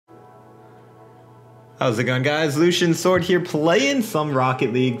How's it going, guys? Lucian Sword here, playing some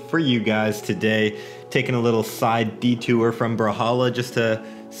Rocket League for you guys today. Taking a little side detour from Brawlhalla just to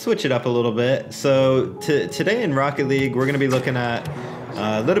switch it up a little bit. So today in Rocket League, we're going to be looking at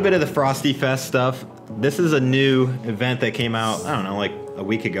a little bit of the Frosty Fest stuff. This is a new event that came out, I don't know, like a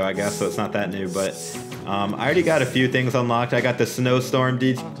week ago, I guess, so it's not that new, but I already got a few things unlocked. I got the Snowstorm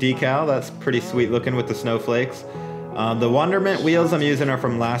decal. That's pretty sweet looking with the snowflakes. The Wonderment wheels I'm using are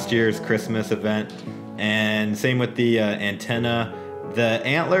from last year's Christmas event. And same with the antenna. The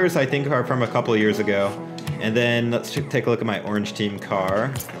antlers, I think, are from a couple years ago. And then let's take a look at my orange team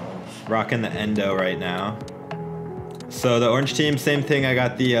car. Rocking the Endo right now. So the orange team, same thing. I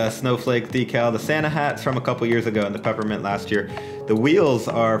got the snowflake decal. The Santa hat's from a couple years ago and the peppermint last year. The wheels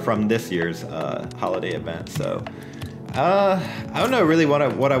are from this year's holiday event. So I don't know really what I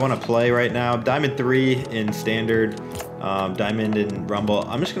want to play right now. Diamond 3 in standard. Diamond and Rumble.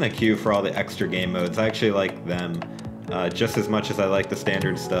 I'm just gonna queue for all the extra game modes. I actually like them just as much as I like the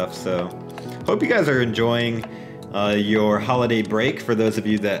standard stuff. So hope you guys are enjoying your holiday break. For those of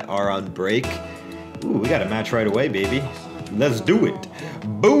you that are on break, ooh, we got a match right away, baby. Let's do it.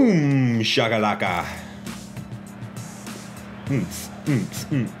 Boom shakalaka.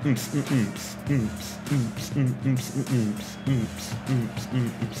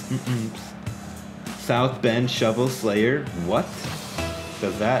 South Bend Shovel Slayer. What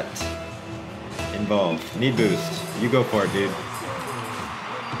does that involve? Need boost. You go for it, dude.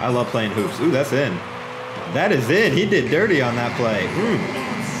 I love playing hoops. Ooh, that's in. That is in. He did dirty on that play.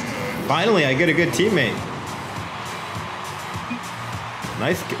 Finally, I get a good teammate.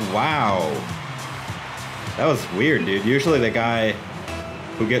 Nice. Wow. That was weird, dude. Usually the guy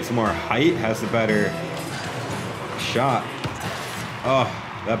who gets more height has the better shot. Oh.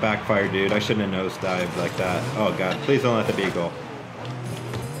 That backfired, dude. I shouldn't have nosedived like that. Oh, God. Please don't let that be a goal.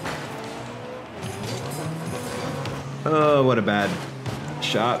 Oh, what a bad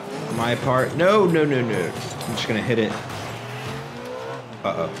shot on my part. No, no, no, no. I'm just going to hit it.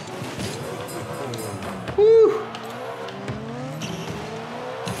 Uh-oh. Woo!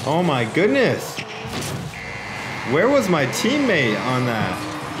 Oh, my goodness. Where was my teammate on that?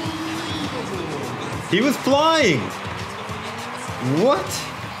 He was flying. What?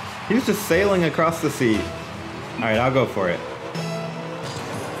 He was just sailing across the sea. All right, I'll go for it.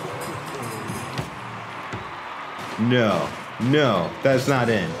 No, no, that's not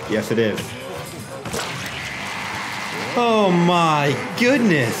in. Yes, it is. Oh my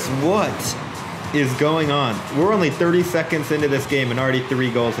goodness, what is going on? We're only 30 seconds into this game and already 3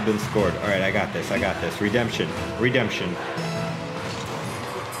 goals have been scored. All right, I got this, I got this. Redemption, redemption.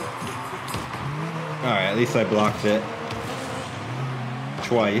 All right, at least I blocked it.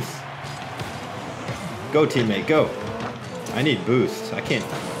 Twice. Go, teammate, go. I need boost. I can't.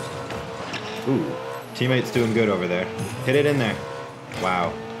 Ooh, teammate's doing good over there. Hit it in there.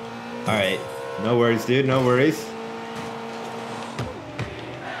 Wow. All right. No worries, dude. No worries.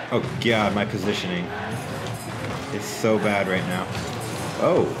 Oh, God, my positioning is so bad right now.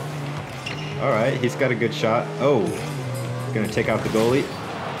 Oh. All right, he's got a good shot. Oh. Gonna take out the goalie.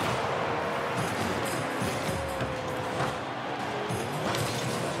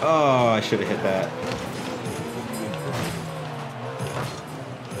 Oh, I should have hit that.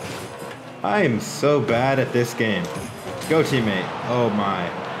 I am so bad at this game. Go, teammate. Oh, my.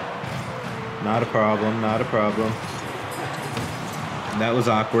 Not a problem, not a problem. That was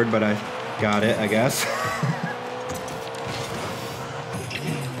awkward, but I got it, I guess.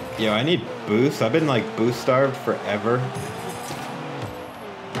 Yo, I need boost. I've been, like, boost starved forever.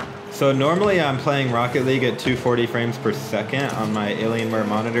 So normally I'm playing Rocket League at 240 frames per second on my Alienware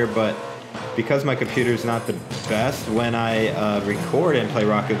monitor, but because my computer's not the best, when I record and play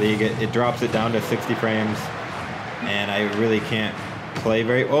Rocket League, it drops it down to 60 frames, and I really can't play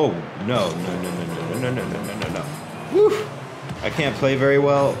very. Oh no no no no no no no no no no no! Woo! I can't play very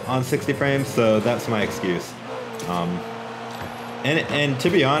well on 60 frames, so that's my excuse. And to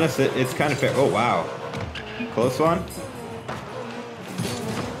be honest, it's kind of fair. Oh wow, close one.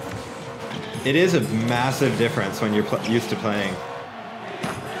 It is a massive difference when you're used to playing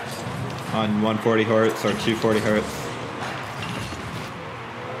on 140 hertz or 240 hertz.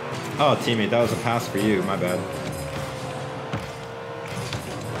 Oh, teammate, that was a pass for you. My bad.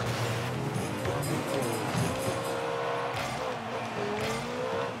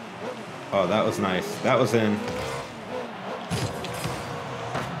 Oh, that was nice. That was in.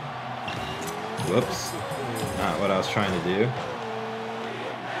 Whoops. Not what I was trying to do.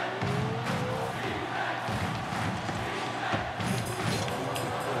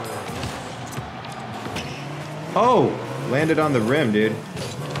 Oh, landed on the rim, dude.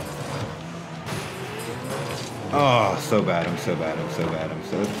 Oh, so bad. I'm so bad. I'm so bad. I'm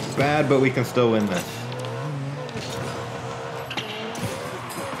so bad, but we can still win this.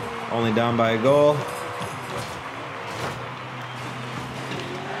 Only down by a goal.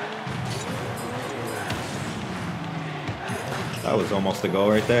 That was almost a goal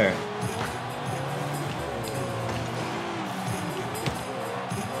right there.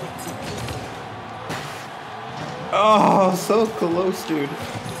 Oh, so close, dude.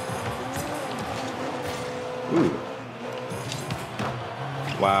 Ooh.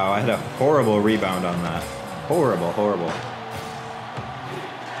 Wow, I had a horrible rebound on that. Horrible, horrible.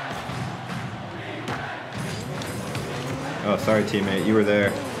 Oh, sorry, teammate. You were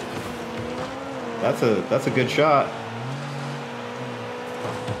there. That's a good shot.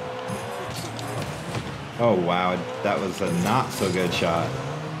 Oh, wow. That was a not so good shot.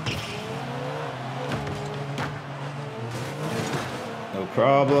 No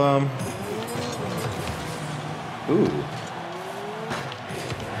problem. Ooh.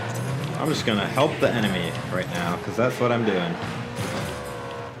 I'm just gonna help the enemy right now, because that's what I'm doing.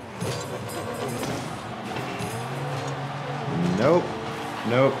 Nope.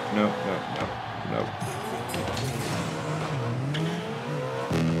 Nope, nope, nope, nope, nope.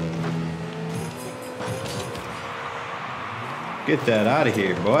 Get that out of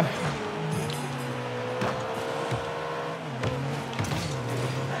here, boy.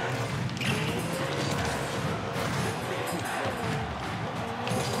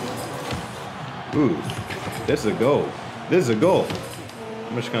 Ooh, this is a goal. This is a goal.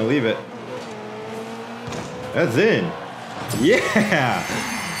 I'm just gonna leave it. That's in. Yeah!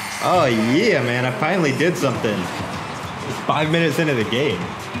 Oh yeah, man, I finally did something. It's 5 minutes into the game.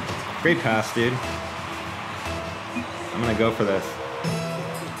 Great pass, dude. I'm gonna go for this.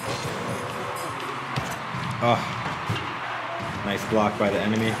 Oh. Nice block by the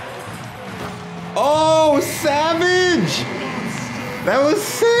enemy. Oh, savage! That was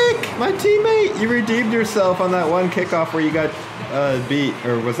sick! My teammate, you redeemed yourself on that one kickoff where you got beat.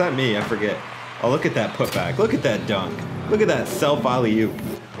 Or was that me? I forget. Oh, look at that putback. Look at that dunk. Look at that self alley-oop.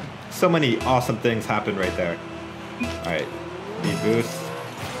 So many awesome things happened right there. Alright. Need boost.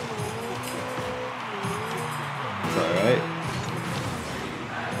 It's alright.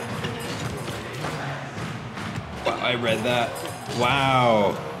 Wow, I read that.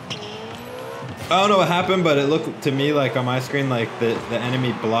 Wow. I don't know what happened, but it looked to me like on my screen like the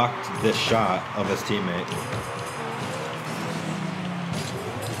enemy blocked this shot of his teammate.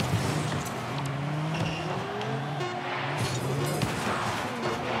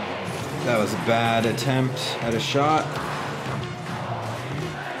 That was a bad attempt at a shot.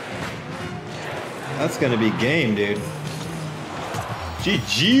 That's gonna be game, dude.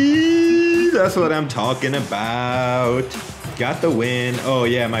 GG! That's what I'm talking about. Got the win. Oh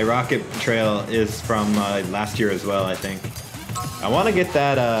yeah, my rocket trail is from last year as well, I think. I want to get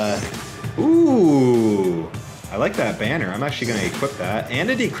that, ooh! I like that banner. I'm actually gonna equip that. And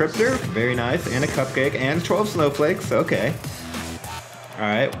a decryptor, very nice. And a cupcake, and 12 snowflakes, okay.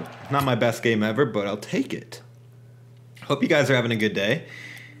 Alright, not my best game ever, but I'll take it. Hope you guys are having a good day.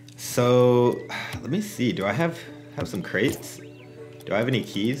 So, let me see, do I have some crates? Do I have any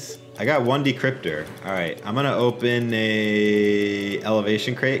keys? I got one decryptor. Alright, I'm gonna open a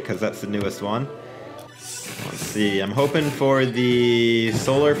elevation crate, because that's the newest one. Let's see, I'm hoping for the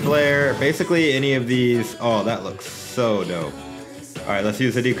solar flare. Basically, any of these. Oh, that looks so dope. Alright, let's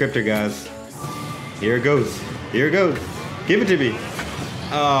use the decryptor, guys. Here it goes. Here it goes. Give it to me.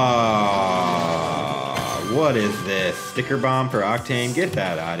 Oh, what is this? Sticker bomb for octane? Get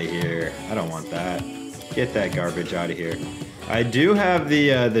that out of here. I don't want that. Get that garbage out of here. I do have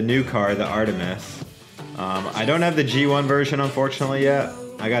the new car, the Artemis. I don't have the G1 version, unfortunately, yet.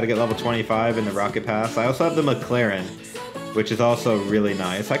 I got to get level 25 in the Rocket Pass. I also have the McLaren, which is also really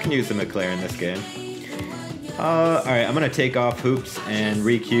nice. I can use the McLaren this game. Alright, I'm going to take off hoops and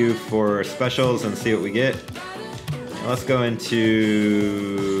re-queue for specials and see what we get. Let's go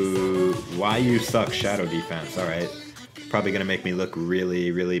into why you suck shadow defense. Alright. Probably going to make me look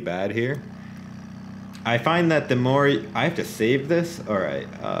really, really bad here. I find that the more... I have to save this? Alright.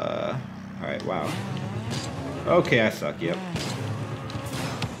 Alright, wow. Okay, I suck. Yep.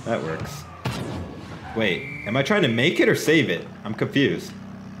 That works. Wait, am I trying to make it or save it? I'm confused.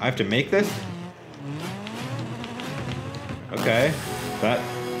 I have to make this? Okay. That...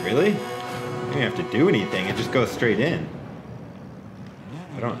 Really? You don't have to do anything, it just goes straight in.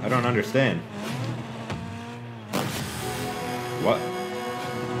 I don't understand. What?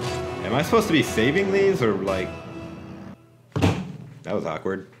 Am I supposed to be saving these or like... That was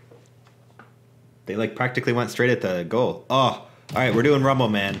awkward. They like practically went straight at the goal. Oh, alright, we're doing Rumble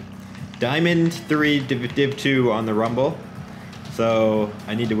Man. Diamond 3, Div 2 on the Rumble. So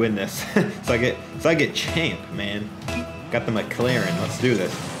I need to win this. so I get champ, man. Got the McLaren. Let's do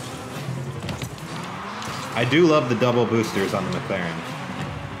this. I do love the double boosters on the McLaren.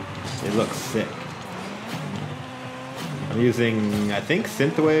 They look sick. I'm using, I think,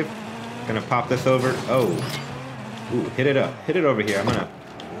 Synthwave. Gonna pop this over. Oh. Ooh, hit it up. Hit it over here. I'm gonna...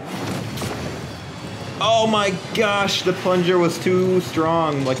 Oh my gosh, the plunger was too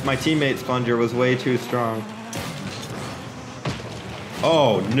strong. Like my teammate's plunger was way too strong.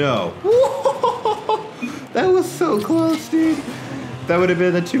 Oh no. That was so close, dude. That would have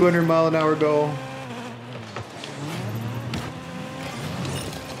been a 200-mile-an-hour goal.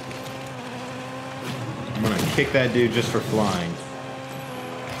 I'm gonna kick that dude just for flying.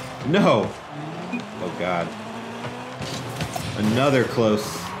 No. Oh god. Another close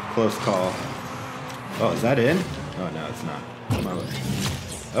call. Oh, is that in? Oh no, it's not.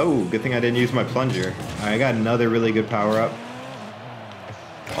 Oh, good thing I didn't use my plunger. I got another really good power up.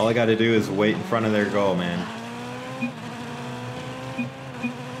 All I gotta do is wait in front of their goal, man.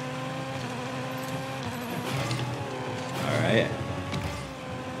 Alright.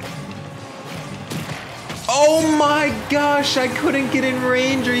 Oh my gosh, I couldn't get in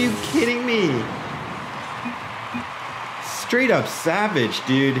range, are you kidding me? Straight up savage,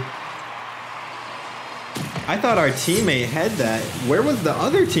 dude. I thought our teammate had that. Where was the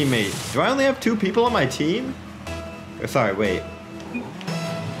other teammate? Do I only have 2 people on my team? Oh, sorry, wait.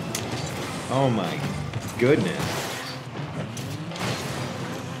 Oh my goodness.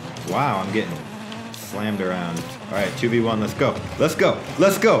 Wow, I'm getting slammed around. All right, 2v1, let's go. Let's go,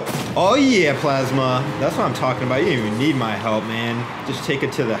 let's go. Oh yeah, Plasma. That's what I'm talking about. You didn't even need my help, man. Just take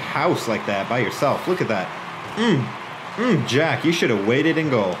it to the house like that by yourself. Look at that. Jack, you should have waited in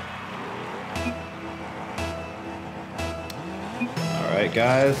goal. All right,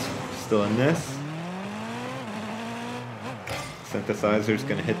 guys, still in this. Synthesizer's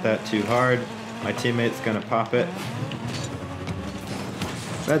gonna hit that too hard. My teammate's gonna pop it.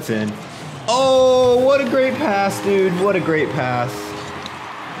 That's in. Oh, what a great pass, dude. What a great pass.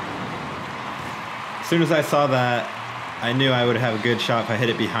 As soon as I saw that, I knew I would have a good shot if I hit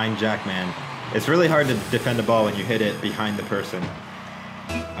it behind Jackman. It's really hard to defend a ball when you hit it behind the person.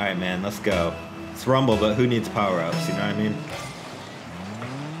 All right, man, let's go. It's Rumble, but who needs power-ups, you know what I mean?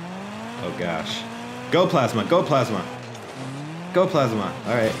 Oh, gosh. Go, Plasma, go, Plasma. Go, Plasma.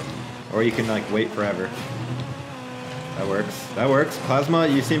 All right. Or you can, like, wait forever. That works. That works. Plasma,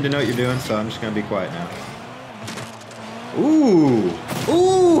 you seem to know what you're doing, so I'm just going to be quiet now. Ooh.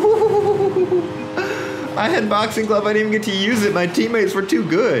 Ooh. I had boxing glove. I didn't even get to use it. My teammates were too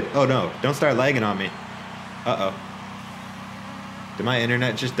good. Oh, no. Don't start lagging on me. Uh-oh. Did my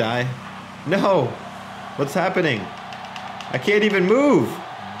internet just die? No. What's happening? I can't even move.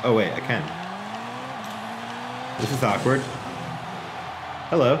 Oh, wait. I can. This is awkward.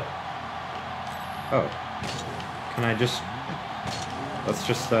 Hello. Oh. Can I just... Let's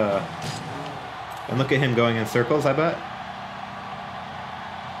just, And look at him going in circles, I bet.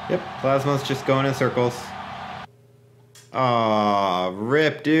 Yep, Plasma's just going in circles. Aw,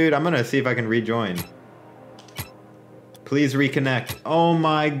 rip, dude. I'm gonna see if I can rejoin. Please reconnect. Oh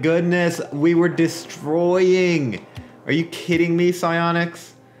my goodness, we were destroying. Are you kidding me,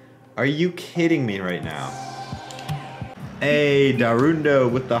 Psionics? Are you kidding me right now? Hey,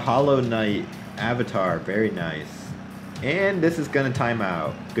 Darundo with the Hollow Knight avatar. Very nice. And this is gonna time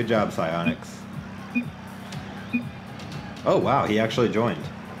out. Good job, Psionics. Oh wow, he actually joined.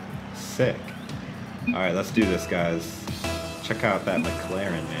 Sick. Alright, let's do this, guys. Check out that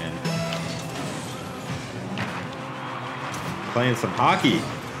McLaren, man. Playing some hockey.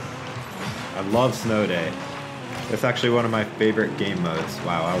 I love Snow Day. It's actually one of my favorite game modes.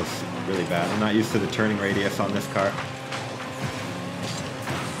 Wow, I was really bad. I'm not used to the turning radius on this car.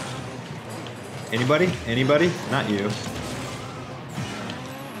 Anybody? Anybody? Not you.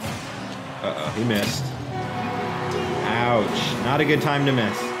 Uh-oh, he missed. Ouch. Not a good time to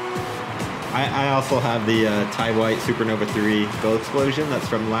miss. I also have the Ty White Supernova 3 Go Explosion. That's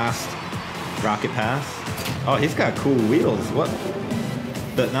from last Rocket Pass. Oh, he's got cool wheels. What?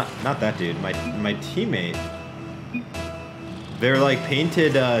 Not that dude. My teammate. They're like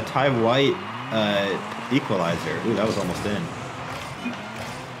painted Ty White equalizer. Ooh, that was almost in.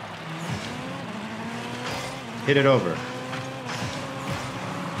 Hit it over.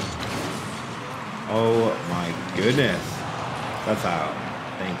 Oh my goodness. That's out.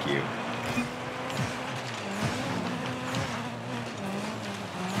 Thank you.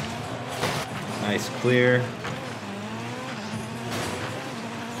 Nice clear.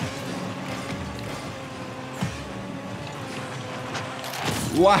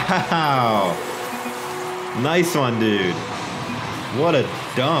 Wow. Nice one, dude. What a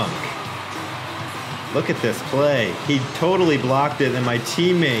dunk. Look at this play. He totally blocked it, and my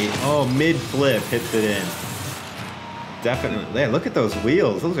teammate, oh, mid-flip, hits it in. Definitely. Yeah, look at those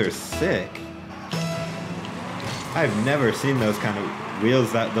wheels. Those are sick. I've never seen those kind of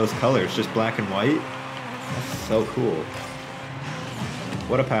wheels, those colors, just black and white. That's so cool.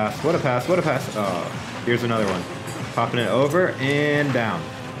 What a pass, what a pass, what a pass. Oh, here's another one. Popping it over and down.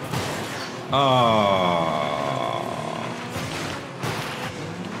 Oh.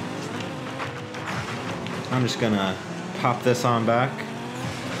 I'm just gonna pop this on back.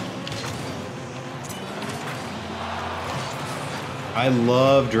 I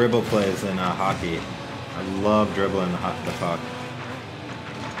love dribble plays in hockey. I love dribbling the puck.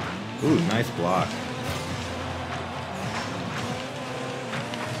 Ooh, nice block.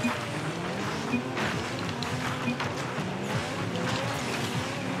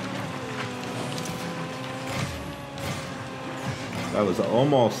 That was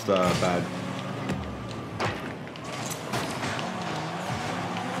almost bad.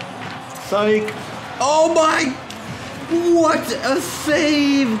 Psych! Oh my! What a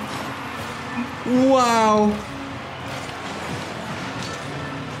save! Wow!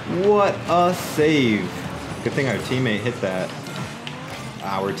 What a save! Good thing our teammate hit that.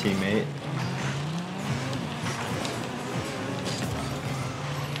 Our teammate.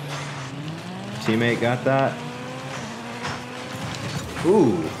 Teammate got that.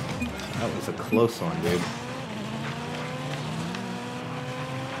 Ooh, that was a close one, dude.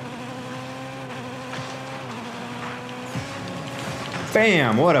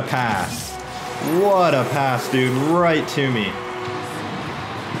 Bam, what a pass. What a pass, dude, right to me.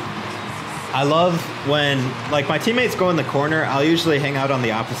 I love when, like, my teammates go in the corner, I'll usually hang out on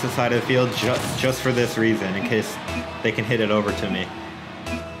the opposite side of the field just for this reason, in case they can hit it over to me.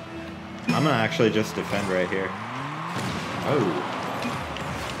 I'm gonna actually just defend right here. Oh.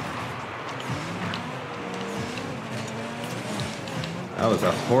 That was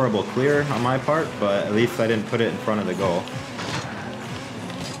a horrible clear on my part, but at least I didn't put it in front of the goal.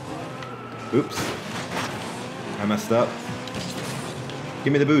 Oops. I messed up.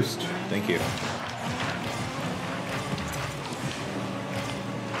 Give me the boost. Thank you.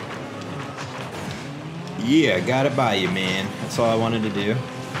 Yeah, got it by you, man. That's all I wanted to do.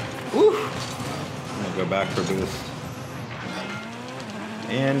 Woo! I'm gonna go back for boost.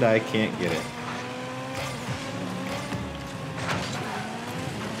 And I can't get it.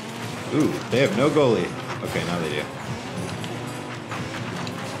 Ooh, they have no goalie. Okay, now they do.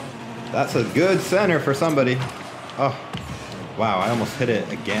 That's a good center for somebody. Oh, wow, I almost hit it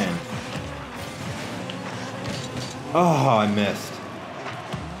again. Oh, I missed.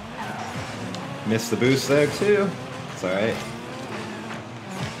 Missed the boost there too. It's all right.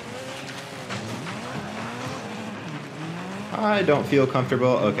 I don't feel comfortable.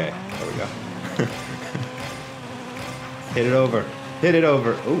 Okay, there we go. Hit it over. Hit it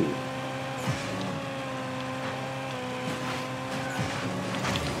over. Ooh.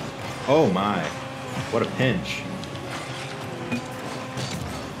 Oh my, what a pinch.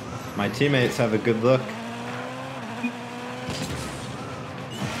 My teammates have a good look.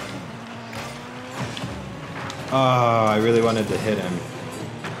 Oh, I really wanted to hit him.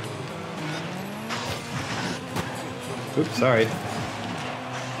 Oops, sorry.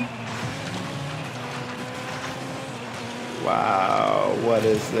 Wow, what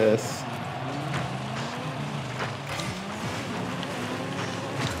is this?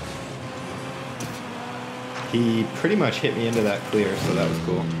 He pretty much hit me into that clear, so that was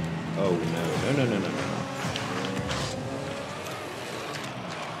cool. Oh no, no, no, no, no, no.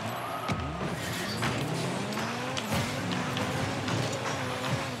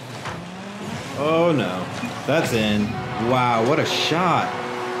 Oh no, that's in. Wow, what a shot.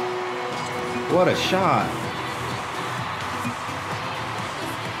 What a shot.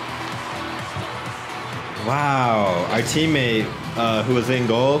 Wow, our teammate who was in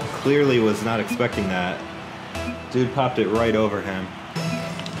goal clearly was not expecting that. Dude popped it right over him.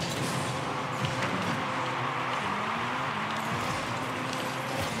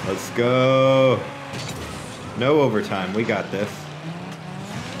 Let's go. No overtime, we got this.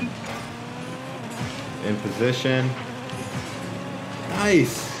 In position.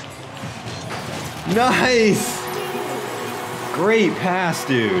 Nice. Nice. Great pass,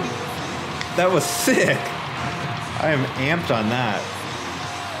 dude. That was sick. I am amped on that.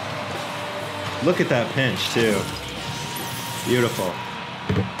 Look at that pinch, too. Beautiful.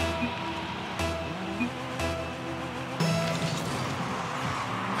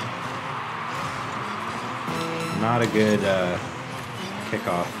 Not a good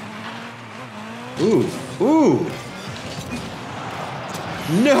kickoff. Ooh, ooh!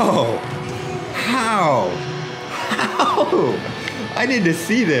 No! How? How? I need to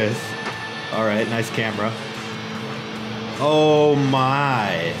see this. All right, nice camera. Oh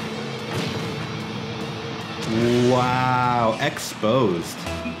my. Wow, exposed.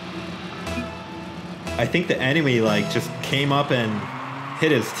 I think the enemy like just came up and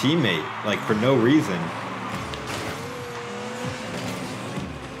hit his teammate like for no reason.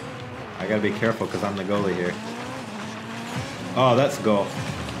 I gotta be careful because I'm the goalie here. Oh, that's a goal.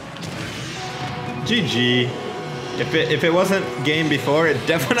 GG. If it wasn't game before, it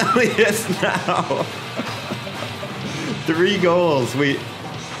definitely is now. 3 goals. We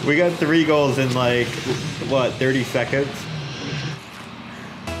got 3 goals in like what, 30 seconds?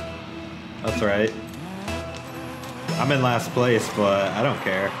 That's right. I'm in last place, but I don't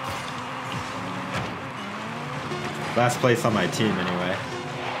care. Last place on my team anyway.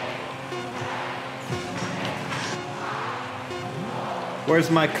 Where's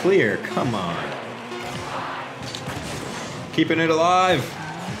my clear? Come on. Keeping it alive.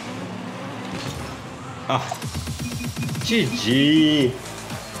 Ah. GG.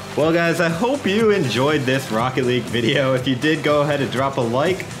 Well guys, I hope you enjoyed this Rocket League video. If you did, go ahead and drop a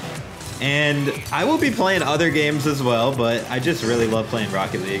like. And I will be playing other games as well, but I just really love playing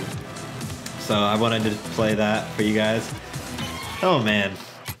Rocket League. So I wanted to play that for you guys. Oh man.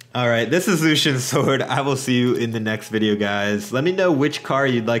 Alright, this is Lucian Sword. I will see you in the next video, guys. Let me know which car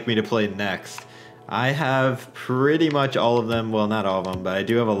you'd like me to play next. I have pretty much all of them. Well, not all of them, but I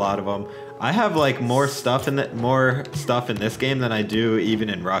do have a lot of them. I have like more stuff in this game than I do even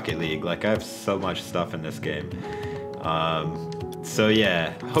in Rocket League. Like I have so much stuff in this game. So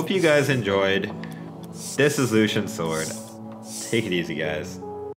yeah, hope you guys enjoyed. This is Lucian Sword. Take it easy, guys.